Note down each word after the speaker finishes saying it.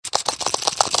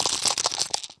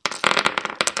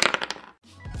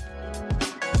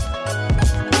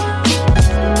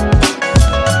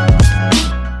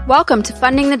Welcome to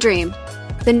Funding the Dream,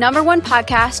 the #1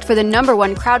 podcast for the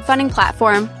 #1 crowdfunding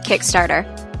platform, Kickstarter.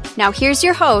 Now here's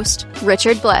your host,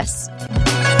 Richard Bliss.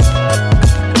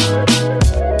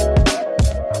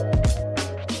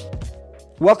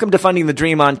 Welcome to Funding the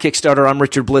Dream on Kickstarter. I'm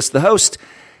Richard Bliss, the host.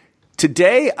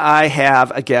 Today I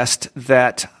have a guest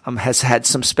that has had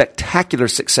some spectacular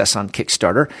success on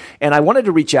Kickstarter, and I wanted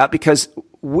to reach out because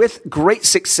with great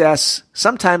success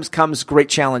sometimes comes great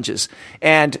challenges,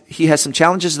 and he has some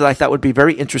challenges that I thought would be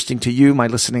very interesting to you, my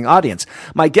listening audience.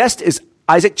 My guest is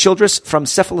Isaac Childress from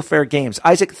Cephalofair Games.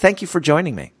 Isaac, thank you for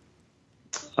joining me.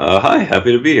 Hi,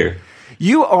 happy to be here.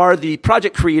 You are the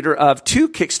project creator of two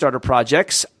Kickstarter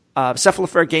projects.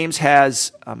 Cephalofair Games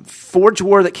has Forge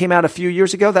War that came out a few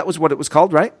years ago. That was what it was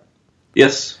called, right?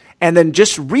 Yes. And then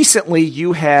just recently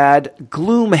you had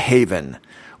Gloomhaven,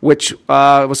 which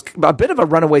was a bit of a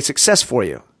runaway success for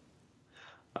you.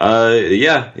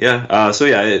 Yeah.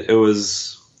 It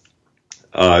was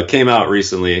came out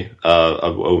recently,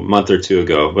 a month or two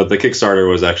ago, but the Kickstarter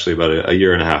was actually about a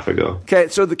year and a half ago. Okay,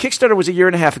 so the Kickstarter was a year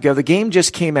and a half ago. The game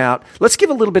just came out. Let's give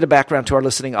a little bit of background to our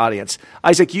listening audience.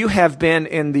 Isaac, you have been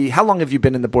how long have you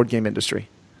been in the board game industry?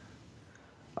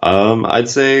 I'd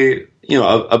say,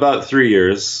 about 3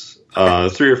 years.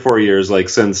 3 or 4 years,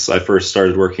 since I first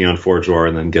started working on Forge War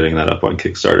and then getting that up on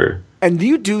Kickstarter. And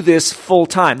you do this full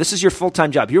time. This is your full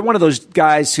time job. You're one of those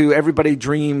guys who everybody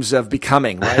dreams of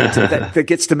becoming, right? that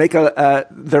gets to make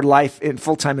their life in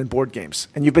full time in board games.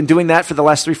 And you've been doing that for the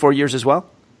last 3-4 years as well.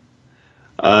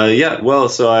 Yeah. Well,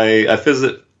 so I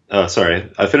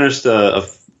finished a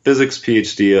physics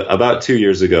PhD about 2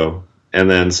 years ago, and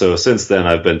then so since then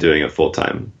I've been doing it full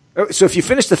time. So if you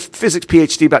finished the physics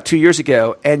PhD about 2 years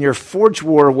ago and your Forge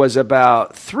War was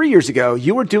about 3 years ago,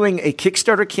 you were doing a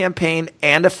Kickstarter campaign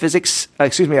and a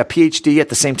PhD at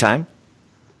the same time?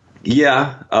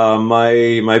 Yeah.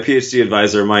 My PhD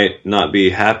advisor might not be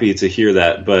happy to hear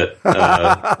that, but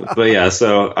yeah,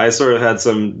 so I sort of had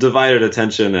some divided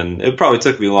attention, and it probably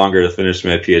took me longer to finish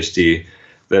my PhD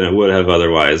than it would have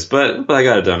otherwise, but I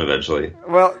got it done eventually.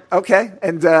 Well, okay,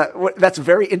 and that's a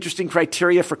very interesting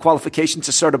criteria for qualification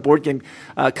to start a board game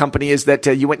company, is that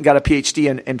you went and got a PhD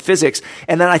in physics,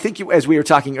 and then I think as we were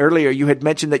talking earlier, you had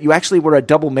mentioned that you actually were a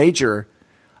double major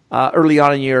early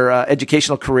on in your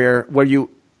educational career, where you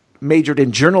majored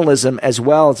in journalism as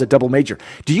well as a double major.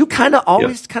 Do you kind of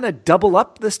always kind of double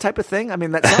up this type of thing? I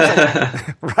mean, that sounds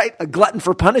like right, a glutton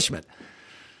for punishment.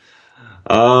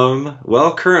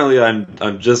 Well, currently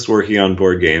I'm just working on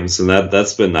board games, and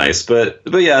that's been nice. But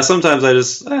yeah, sometimes I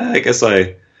guess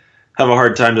I have a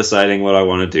hard time deciding what I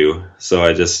want to do, so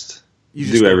I just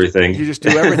do everything. You just do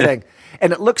everything,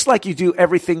 and it looks like you do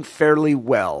everything fairly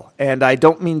well. And I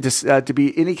don't mean to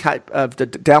be any type of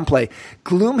downplay.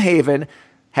 Gloomhaven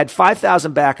had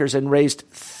 5,000 backers and raised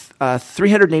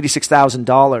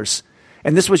 $386,000,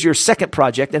 and this was your second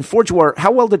project. And Forge War,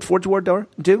 how well did Forge War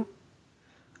do?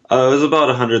 It was about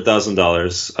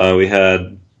 $100,000. We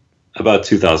had about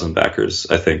 2,000 backers,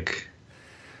 I think.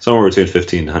 Somewhere between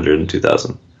 1,500 and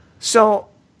 2,000. So,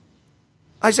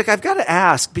 Isaac, I've got to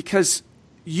ask, because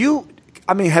you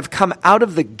have come out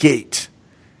of the gate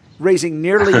raising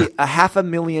nearly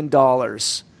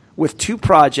 $500,000 with two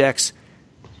projects,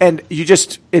 and you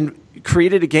just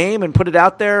created a game and put it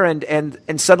out there, and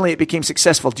suddenly it became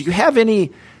successful. Do you have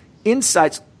any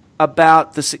insights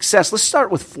about the success? Let's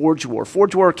start with Forge War.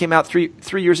 Forge War came out three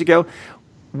years ago.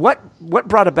 What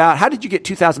brought about? How did you get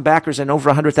 2,000 backers and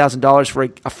over $100,000 for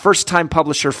a first-time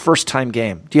publisher, first-time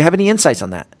game? Do you have any insights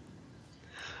on that?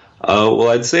 Well,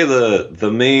 I'd say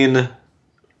the main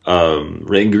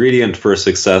ingredient for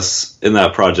success in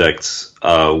that project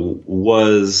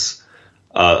was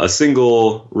a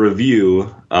single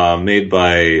review made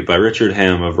by Richard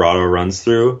Ham of Rahdo Runs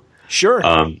Through. Sure.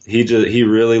 He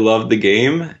really loved the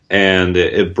game, and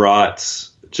it brought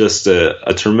just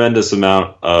a tremendous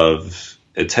amount of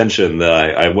attention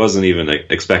that I wasn't even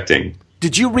expecting.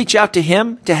 Did you reach out to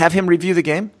him to have him review the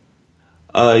game?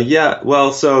 Yeah.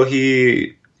 Well, so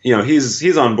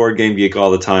he's on Board Game Geek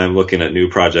all the time, looking at new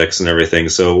projects and everything.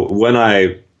 So when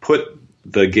I put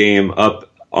the game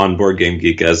up on Board Game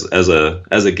Geek as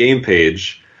a game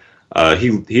page,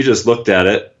 he just looked at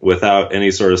it without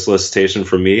any sort of solicitation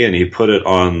from me, and he put it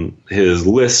on his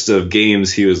list of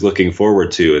games he was looking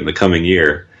forward to in the coming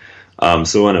year.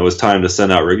 So when it was time to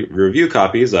send out review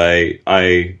copies, I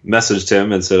messaged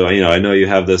him and said, I know you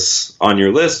have this on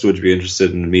your list. Would you be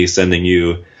interested in me sending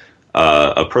you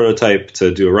a prototype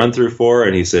to do a run through for?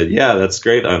 And he said, yeah, that's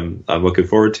great. I'm looking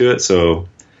forward to it. So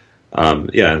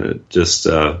and it just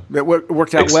it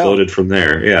worked out exploded from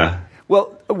there. Yeah.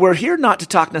 Well, we're here not to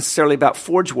talk necessarily about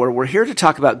Forge War. We're here to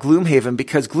talk about Gloomhaven,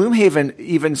 because Gloomhaven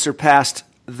even surpassed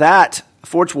that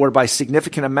Forge War by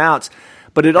significant amounts.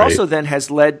 But it also then has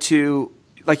led to,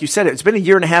 like you said, it's been a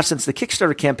year and a half since the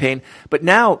Kickstarter campaign, but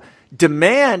now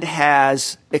demand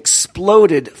has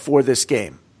exploded for this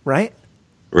game, right?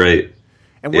 Right.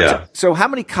 And so how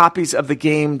many copies of the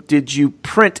game did you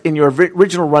print in your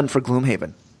original run for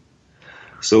Gloomhaven?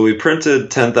 So we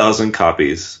printed 10,000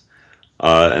 copies,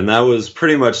 and that was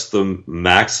pretty much the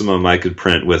maximum I could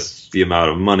print with the amount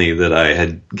of money that I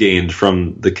had gained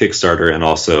from the Kickstarter, and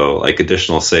also like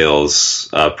additional sales,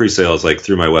 pre-sales, like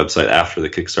through my website after the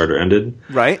Kickstarter ended.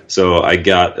 Right. So I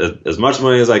got as much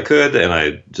money as I could, and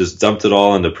I just dumped it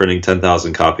all into printing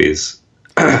 10,000 copies,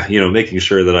 making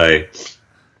sure that I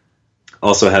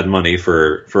also had money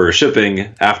for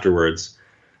shipping afterwards.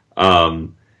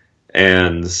 And,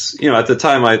 at the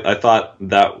time I thought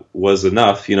that was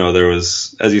enough. There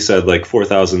was, as you said, like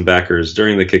 4,000 backers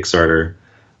during the Kickstarter.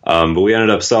 But we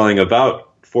ended up selling about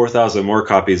 4,000 more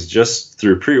copies just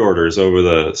through pre-orders over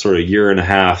the sort of year and a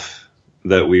half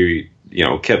that we,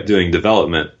 kept doing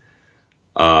development.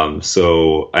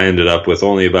 So I ended up with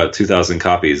only about 2,000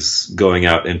 copies going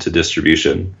out into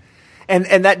distribution.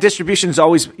 And that distribution is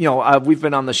always, we've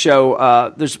been on the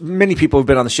show. There's many people who've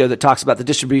been on the show that talks about the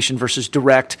distribution versus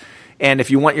direct. And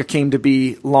if you want your game to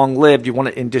be long-lived, you want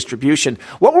it in distribution.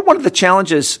 What were one of the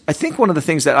challenges? I think one of the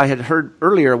things that I had heard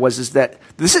earlier is that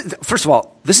this is, first of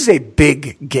all, this is a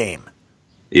big game.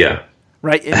 Yeah.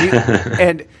 Right?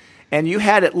 And and you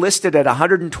had it listed at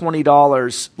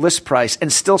 $120 list price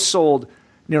and still sold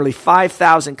nearly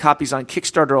 5,000 copies on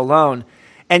Kickstarter alone.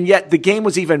 And yet the game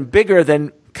was even bigger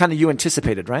than kind of you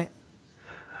anticipated, right?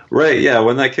 Right, yeah.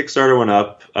 When that Kickstarter went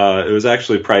up, it was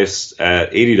actually priced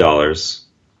at $80.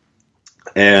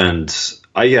 And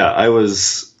I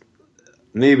was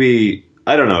maybe,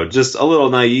 I don't know, just a little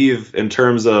naive in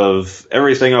terms of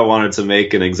everything I wanted to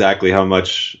make and exactly how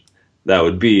much that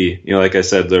would be. Like I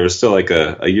said, there was still like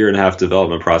a year and a half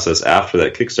development process after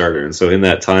that Kickstarter. And so in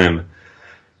that time,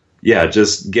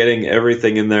 just getting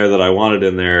everything in there that I wanted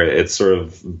in there, it sort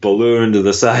of ballooned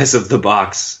the size of the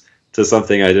box to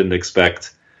something I didn't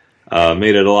expect.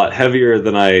 Made it a lot heavier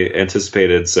than I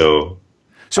anticipated. So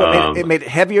it made it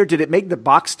heavier. Did it make the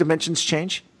box dimensions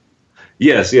change?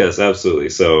 Yes, absolutely.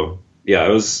 So I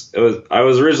was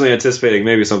originally anticipating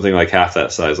maybe something like half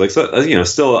that size, like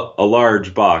still a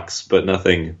large box, but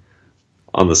nothing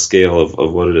on the scale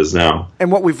of what it is now.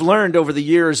 And what we've learned over the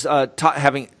years,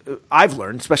 I've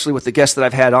learned, especially with the guests that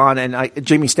I've had on, and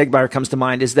Jamie Stegmeyer comes to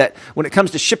mind, is that when it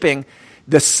comes to shipping,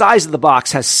 the size of the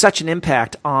box has such an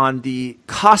impact on the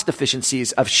cost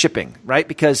efficiencies of shipping, right?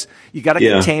 Because you got a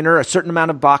container, a certain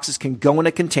amount of boxes can go in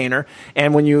a container,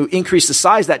 and when you increase the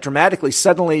size that dramatically,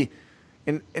 suddenly,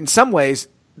 in some ways,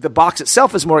 the box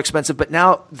itself is more expensive, but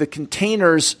now the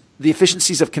containers, the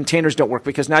efficiencies of containers don't work,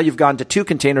 because now you've gone to 2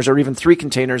 containers or even 3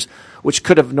 containers, which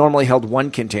could have normally held 1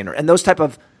 container. And those type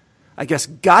of, I guess,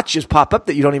 gotchas pop up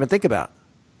that you don't even think about.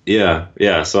 Yeah.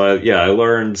 So I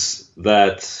learned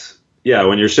that,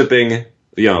 when you're shipping,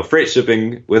 freight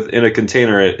shipping within a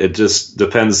container, it just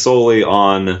depends solely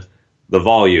on the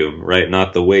volume, right?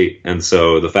 Not the weight. And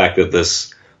so the fact that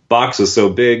this box is so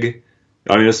big,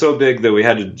 it's so big that we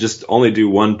had to just only do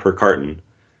 1 per carton.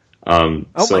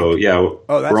 That's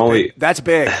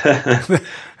big.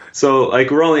 So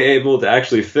we're only able to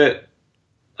actually fit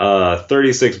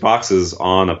 36 boxes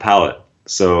on a pallet.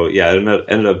 So it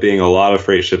ended up being a lot of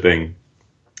freight shipping.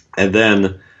 And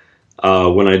then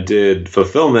when I did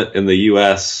fulfillment in the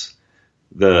US,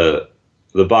 the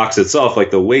box itself,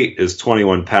 the weight is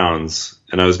 21 pounds.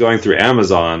 And I was going through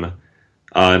Amazon,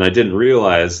 and I didn't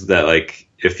realize that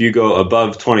if you go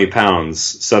above 20 pounds,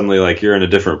 suddenly you're in a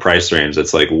different price range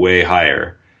that's way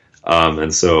higher.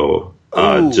 And so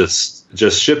just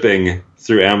shipping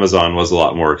through Amazon was a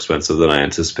lot more expensive than I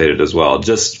anticipated as well.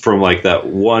 Just from that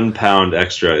 1 pound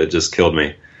extra, it just killed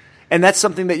me. And that's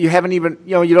something that you haven't even,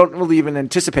 you don't really even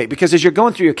anticipate, because as you're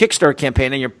going through your Kickstarter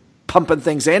campaign and you're pumping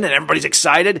things in and everybody's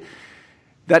excited,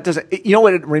 that doesn't,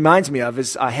 what it reminds me of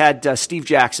is I had Steve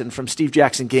Jackson from Steve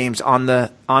Jackson Games on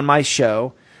my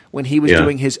show when he was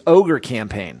doing his Ogre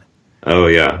campaign. Oh,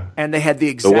 yeah. And they had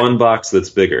the 1 box that's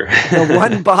bigger. The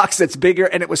 1 box that's bigger,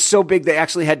 and it was so big they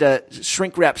actually had to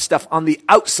shrink wrap stuff on the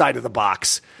outside of the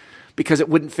box because it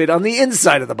wouldn't fit on the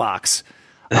inside of the box.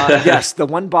 Yes, the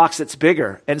 1 box that's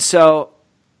bigger. And so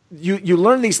you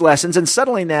learn these lessons, and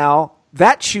suddenly now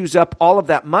that chews up all of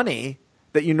that money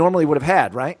that you normally would have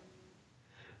had, right?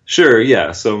 Sure,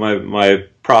 yeah. So my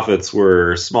profits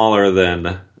were smaller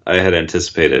than I had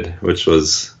anticipated, which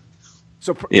was...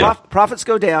 So profits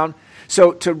go down.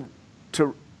 So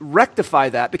to rectify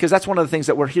that, because that's one of the things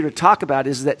that we're here to talk about,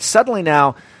 is that suddenly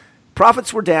now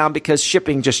profits were down because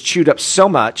shipping just chewed up so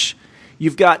much.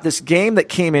 You've got this game that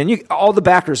came in. All the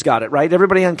backers got it, right?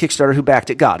 Everybody on Kickstarter who backed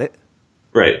it got it.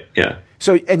 Right, yeah.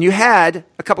 So, and you had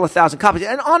a couple of thousand copies.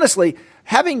 And honestly,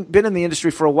 having been in the industry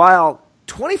for a while,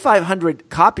 2,500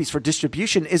 copies for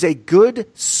distribution is a good,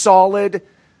 solid,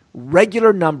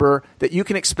 regular number that you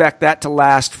can expect that to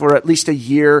last for at least a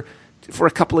year, for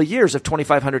a couple of years of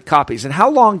 2,500 copies. And how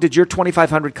long did your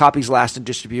 2,500 copies last in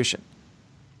distribution?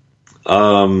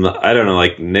 I don't know,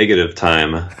 like negative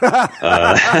time.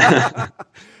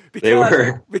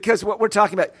 Because what we're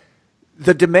talking about,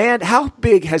 the demand, how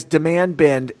big has demand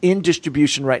been in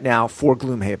distribution right now for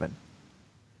Gloomhaven?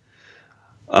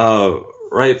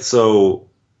 Right. So,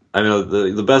 I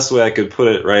mean, the best way I could put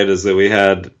it, right, is that we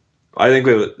had, I think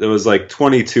it was like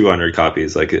 2,200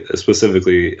 copies, like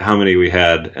specifically how many we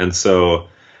had. And so,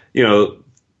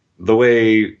 the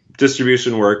way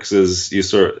distribution works is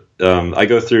I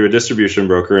go through a distribution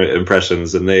broker,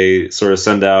 Impressions, and they sort of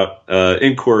send out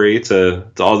inquiry to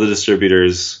all the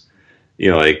distributors,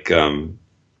 how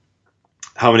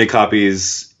many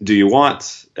copies do you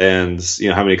want, and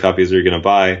how many copies are you going to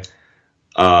buy,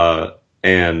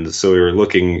 and so we were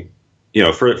looking,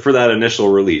 for that initial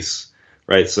release,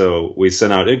 right? So we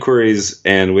sent out inquiries,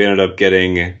 and we ended up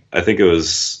getting, I think it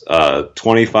was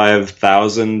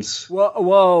 25,000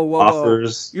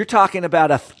 offers. You're talking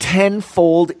about a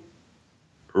tenfold.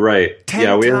 Right.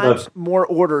 10 we times more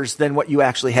orders than what you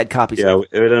actually had copies of.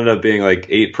 Yeah, it ended up being like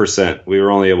 8%. We were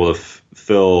only able to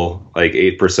fill like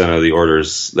 8% of the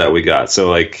orders that we got. So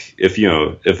like if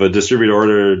a distributor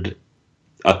ordered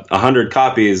 100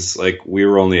 copies, like we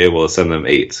were only able to send them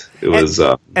 8. It was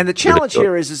and the challenge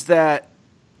here is that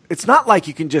it's not like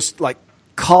you can just like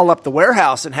call up the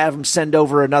warehouse and have them send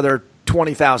over another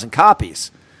 20,000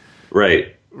 copies.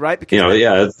 Right. Right,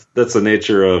 because that's the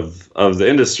nature of the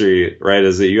industry, right?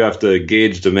 Is that you have to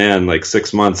gauge demand like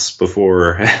 6 months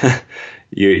before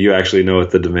you actually know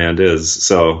what the demand is.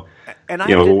 So, and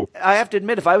I have to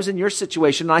admit, if I was in your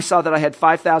situation and I saw that I had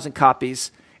 5,000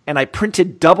 copies and I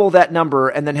printed double that number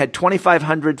and then had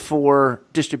 2,500 for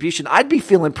distribution, I'd be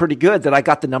feeling pretty good that I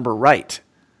got the number right.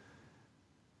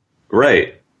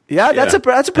 Right. Yeah, that's a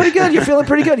pretty good. You're feeling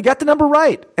pretty good. You got the number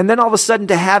right, and then all of a sudden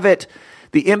to have it.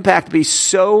 The impact be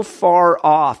so far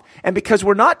off. And because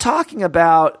we're not talking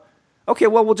about, okay,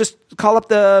 well, we'll just call up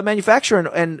the manufacturer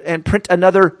and print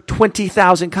another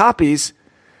 20,000 copies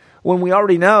when we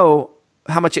already know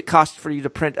how much it costs for you to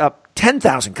print up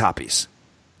 10,000 copies.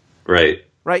 Right.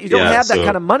 Right? You don't have that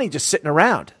kind of money just sitting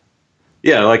around.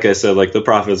 Yeah, like I said, like the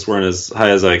profits weren't as high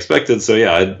as I expected. So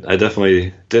yeah, I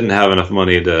definitely didn't have enough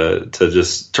money to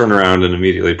just turn around and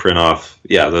immediately print off,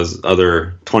 those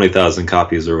other 20,000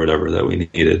 copies or whatever that we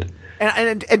needed.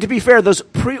 And to be fair, those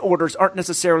pre-orders aren't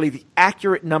necessarily the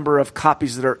accurate number of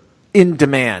copies that are in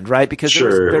demand, right? Because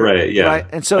right, yeah. Right?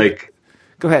 And so,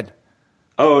 go ahead.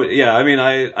 Oh yeah, I mean,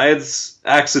 I had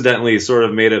accidentally sort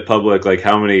of made it public, like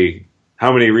how many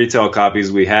retail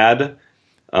copies we had.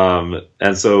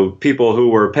 And so people who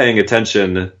were paying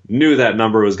attention knew that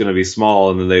number was going to be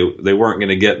small, and then they weren't going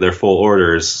to get their full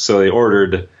orders. So they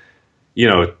ordered,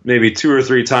 maybe 2 or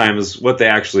 3 times what they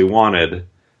actually wanted,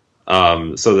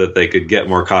 so that they could get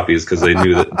more copies, because they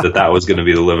knew that was going to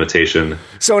be the limitation.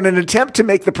 So in an attempt to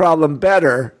make the problem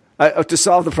better, to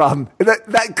solve the problem,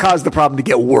 that caused the problem to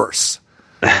get worse.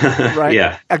 Right?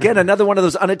 Yeah. Again, another one of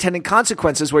those unintended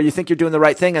consequences where you think you're doing the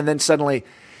right thing, and then suddenly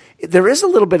there is a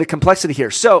little bit of complexity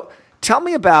here. So tell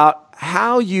me about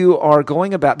how you are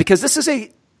going about, because this is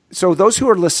so those who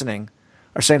are listening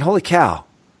are saying, holy cow,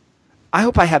 I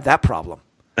hope I have that problem.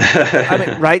 I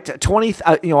mean, right?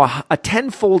 A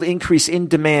tenfold increase in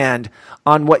demand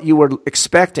on what you were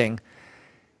expecting.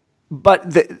 But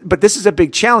this is a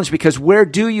big challenge, because where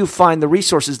do you find the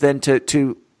resources then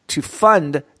to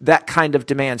fund that kind of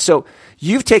demand? So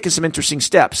you've taken some interesting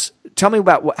steps. Tell me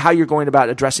about how you're going about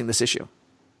addressing this issue.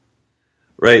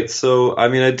 Right. So, I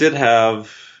mean, I did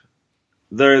have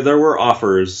there were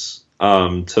offers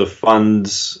to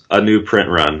fund a new print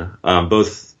run,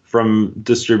 both from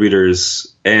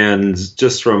distributors and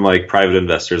just from like private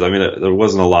investors. I mean, there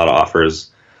wasn't a lot of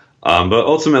offers, but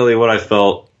ultimately, what I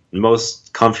felt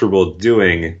most comfortable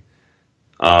doing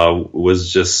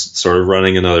was just sort of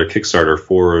running another Kickstarter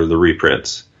for the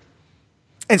reprint.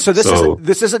 And so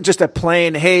this isn't just a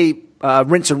plain, hey,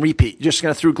 rinse and repeat. You're just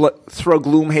going to throw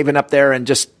Gloomhaven up there and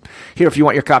just, here, if you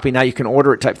want your copy now, you can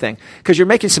order it type thing. Because you're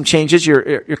making some changes.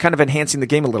 You're kind of enhancing the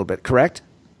game a little bit, correct?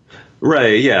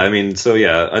 Right, yeah. I mean,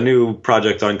 a new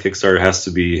project on Kickstarter has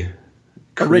to be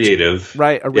creative.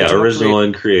 Original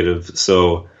and creative.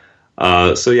 So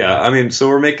So yeah, I mean, so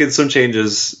we're making some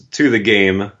changes to the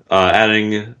game,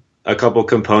 adding a couple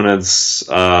components,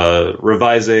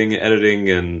 revising, editing,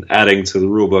 and adding to the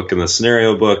rule book and the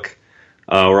scenario book.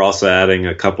 We're also adding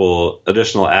a couple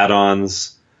additional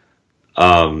add-ons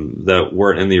that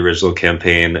weren't in the original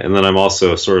campaign, and then I'm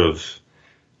also sort of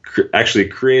actually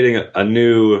creating a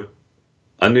new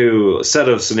set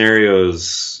of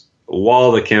scenarios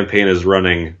while the campaign is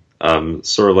running,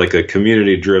 sort of like a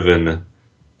community-driven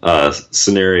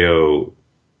scenario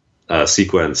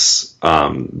sequence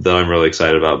that I'm really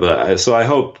excited about. But so I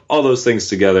hope all those things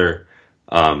together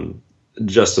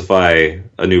justify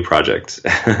a new project.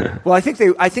 Well, I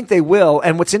think they will.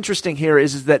 And what's interesting here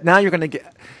is that now you're going to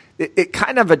get it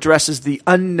kind of addresses the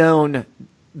unknown,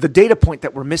 the data point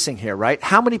that we're missing here, right?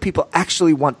 How many people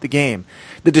actually want the game?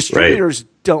 The distributors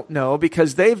don't know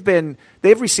because they've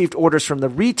received orders from the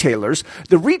retailers.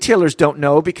 The retailers don't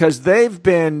know because they've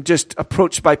been just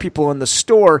approached by people in the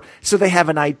store, so they have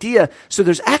an idea. So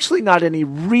there's actually not any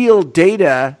real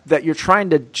data that you're trying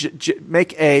to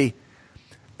make a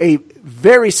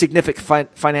very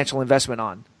significant financial investment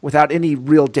on without any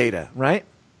real data, right?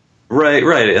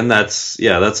 Right. And that's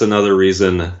another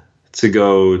reason to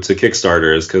go to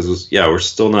Kickstarter is because, we're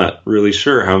still not really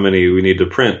sure how many we need to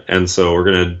print. And so we're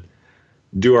going to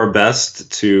do our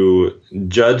best to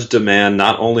judge demand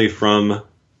not only from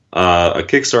a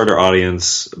Kickstarter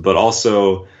audience, but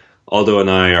also Aldo and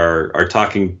I are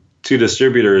talking to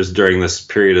distributors during this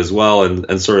period as well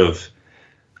and sort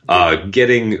of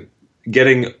getting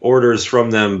orders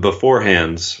from them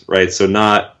beforehand, right? So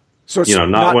not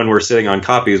when we're sitting on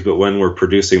copies, but when we're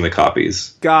producing the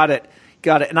copies. Got it.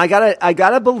 And I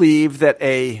gotta believe that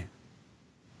a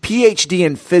PhD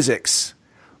in physics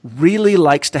really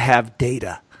likes to have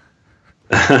data.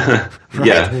 Right?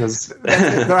 Yeah.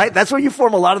 Right? That's where you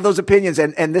form a lot of those opinions.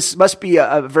 And this must be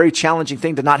a very challenging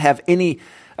thing to not have any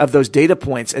of those data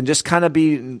points and just kind of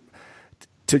be,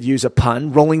 to use a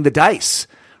pun, rolling the dice,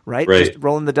 right? Just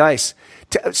rolling the dice.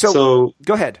 So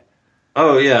go ahead.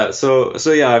 Oh yeah. So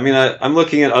yeah, I mean, I'm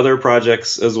looking at other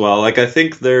projects as well. Like I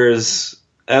think there's,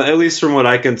 at least from what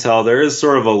I can tell, there is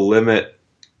sort of a limit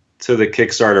to the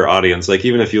Kickstarter audience. Like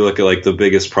even if you look at like the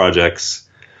biggest projects,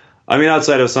 I mean,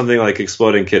 outside of something like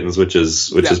Exploding Kittens, which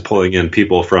is pulling in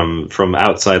people from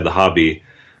outside the hobby.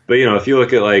 But if you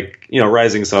look at like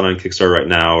Rising Sun on Kickstarter right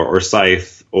now, or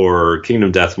Scythe, or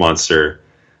Kingdom Death Monster,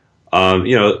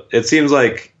 it seems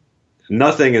like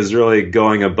nothing is really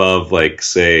going above like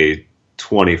say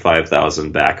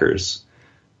 25,000 backers.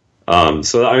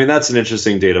 So I mean that's an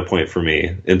interesting data point for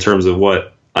me in terms of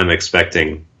what I'm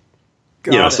expecting.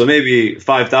 So maybe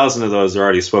 5,000 of those are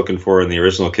already spoken for in the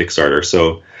original Kickstarter.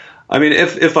 So I mean,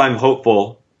 if I'm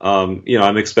hopeful,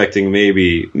 I'm expecting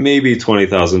maybe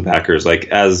 20,000 backers, like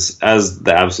as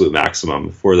the absolute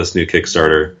maximum for this new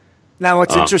Kickstarter. Now,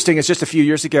 what's interesting is just a few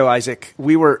years ago, Isaac,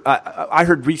 I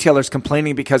heard retailers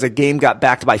complaining because a game got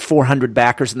backed by 400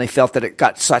 backers and they felt that it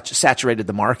got saturated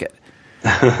the market.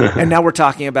 And now we're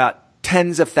talking about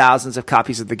tens of thousands of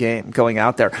copies of the game going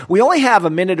out there. We only have a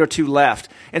minute or two left.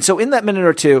 And so in that minute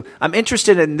or two, I'm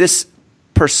interested in this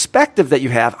perspective that you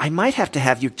have. I might have to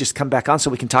have you just come back on so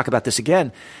we can talk about this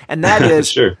again. And that is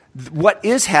sure. What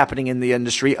is happening in the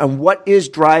industry and what is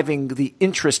driving the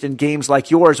interest in games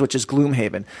like yours, which is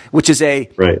Gloomhaven, which is a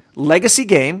legacy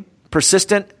game,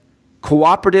 persistent,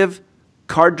 cooperative,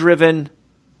 card-driven,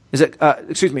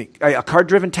 a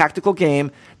card-driven tactical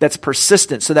game that's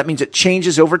persistent. So that means it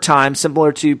changes over time,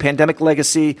 similar to Pandemic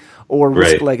Legacy or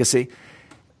Risk Legacy.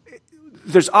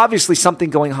 There's obviously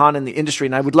something going on in the industry,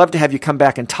 and I would love to have you come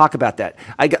back and talk about that.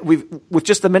 With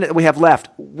just the minute that we have left,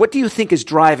 what do you think is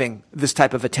driving this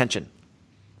type of attention?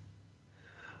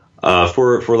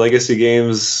 For legacy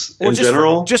games in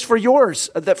general? Just for yours,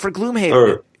 for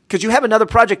Gloomhaven. Because you have another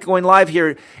project going live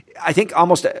here. I think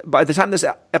almost by the time this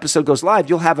episode goes live,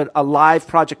 you'll have a live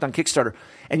project on Kickstarter,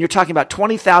 and you're talking about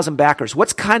 20,000 backers.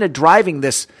 What's kind of driving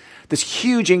this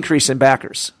huge increase in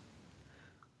backers?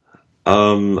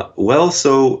 Well,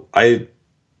 so I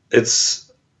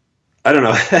don't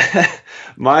know.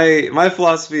 My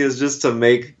philosophy is just to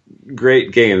make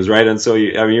great games, right? And so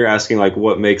you're asking like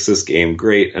what makes this game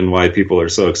great and why people are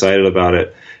so excited about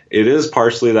it. It is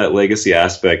partially that legacy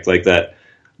aspect, like that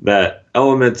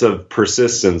element of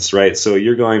persistence, right? So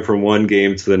you're going from one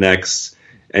game to the next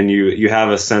and you have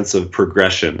a sense of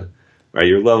progression, right?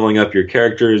 You're leveling up your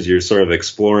characters, you're sort of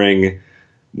exploring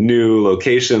new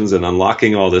locations and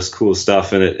unlocking all this cool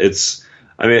stuff. And it's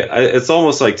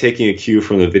almost like taking a cue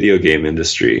from the video game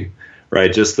industry,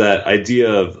 right? Just that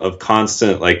idea of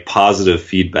constant like positive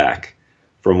feedback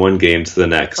from one game to the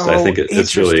next. I think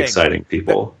it's really exciting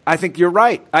people. I think you're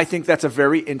right. I think that's a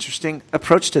very interesting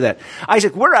approach to that.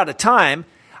 Isaac, we're out of time.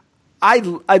 I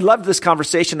loved this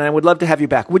conversation, and I would love to have you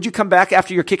back. Would you come back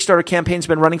after your Kickstarter campaign's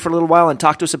been running for a little while and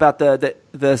talk to us about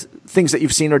the things that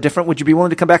you've seen are different? Would you be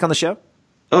willing to come back on the show?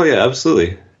 Oh, yeah,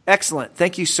 absolutely. Excellent.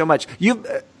 Thank you so much.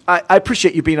 I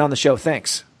appreciate you being on the show.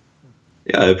 Thanks.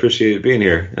 Yeah, I appreciate being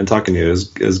here and talking to you.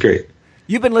 It was great.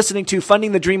 You've been listening to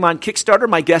Funding the Dream on Kickstarter.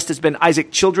 My guest has been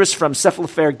Isaac Childress from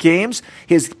Cephalofair Games.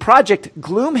 His project,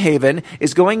 Gloomhaven,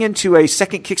 is going into a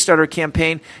second Kickstarter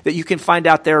campaign that you can find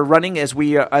out there running as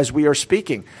we are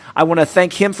speaking. I want to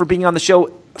thank him for being on the show.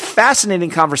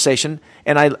 Fascinating conversation,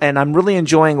 and I'm really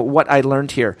enjoying what I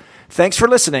learned here. Thanks for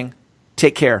listening.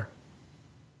 Take care.